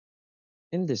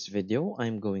In this video,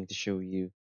 I'm going to show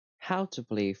you how to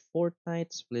play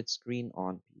Fortnite split screen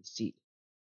on PC.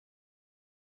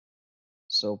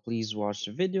 So please watch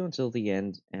the video until the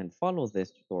end and follow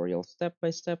this tutorial step by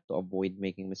step to avoid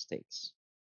making mistakes.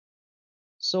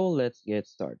 So let's get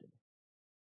started.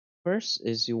 First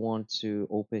is you want to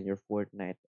open your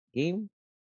Fortnite game,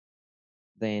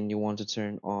 then you want to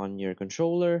turn on your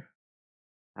controller.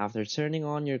 After turning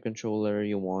on your controller,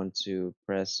 you want to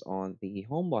press on the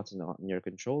home button on your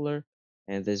controller,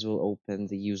 and this will open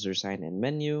the user sign in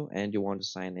menu, and you want to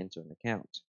sign into an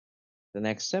account. The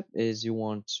next step is you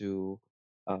want to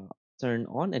uh, turn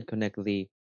on and connect the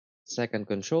second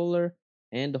controller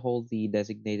and hold the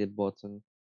designated button,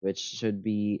 which should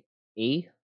be A,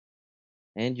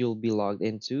 and you'll be logged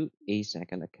into a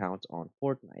second account on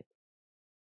Fortnite.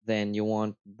 Then you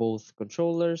want both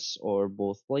controllers or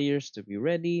both players to be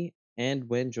ready, and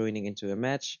when joining into a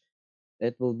match,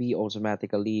 it will be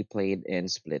automatically played in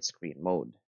split screen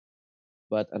mode.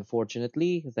 But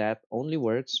unfortunately, that only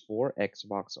works for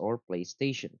Xbox or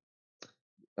PlayStation.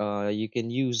 You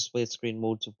can use split screen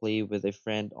mode to play with a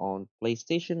friend on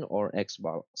PlayStation or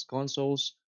Xbox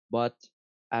consoles, but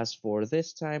as for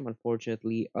this time,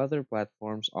 unfortunately, other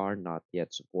platforms are not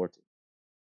yet supported.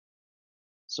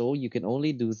 So you can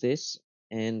only do this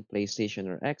in PlayStation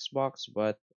or Xbox,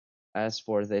 but as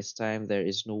for this time, there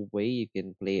is no way you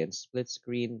can play in split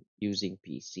screen using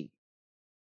PC.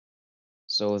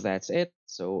 So that's it.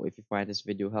 So if you find this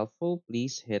video helpful,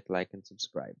 please hit like and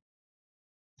subscribe.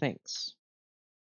 Thanks.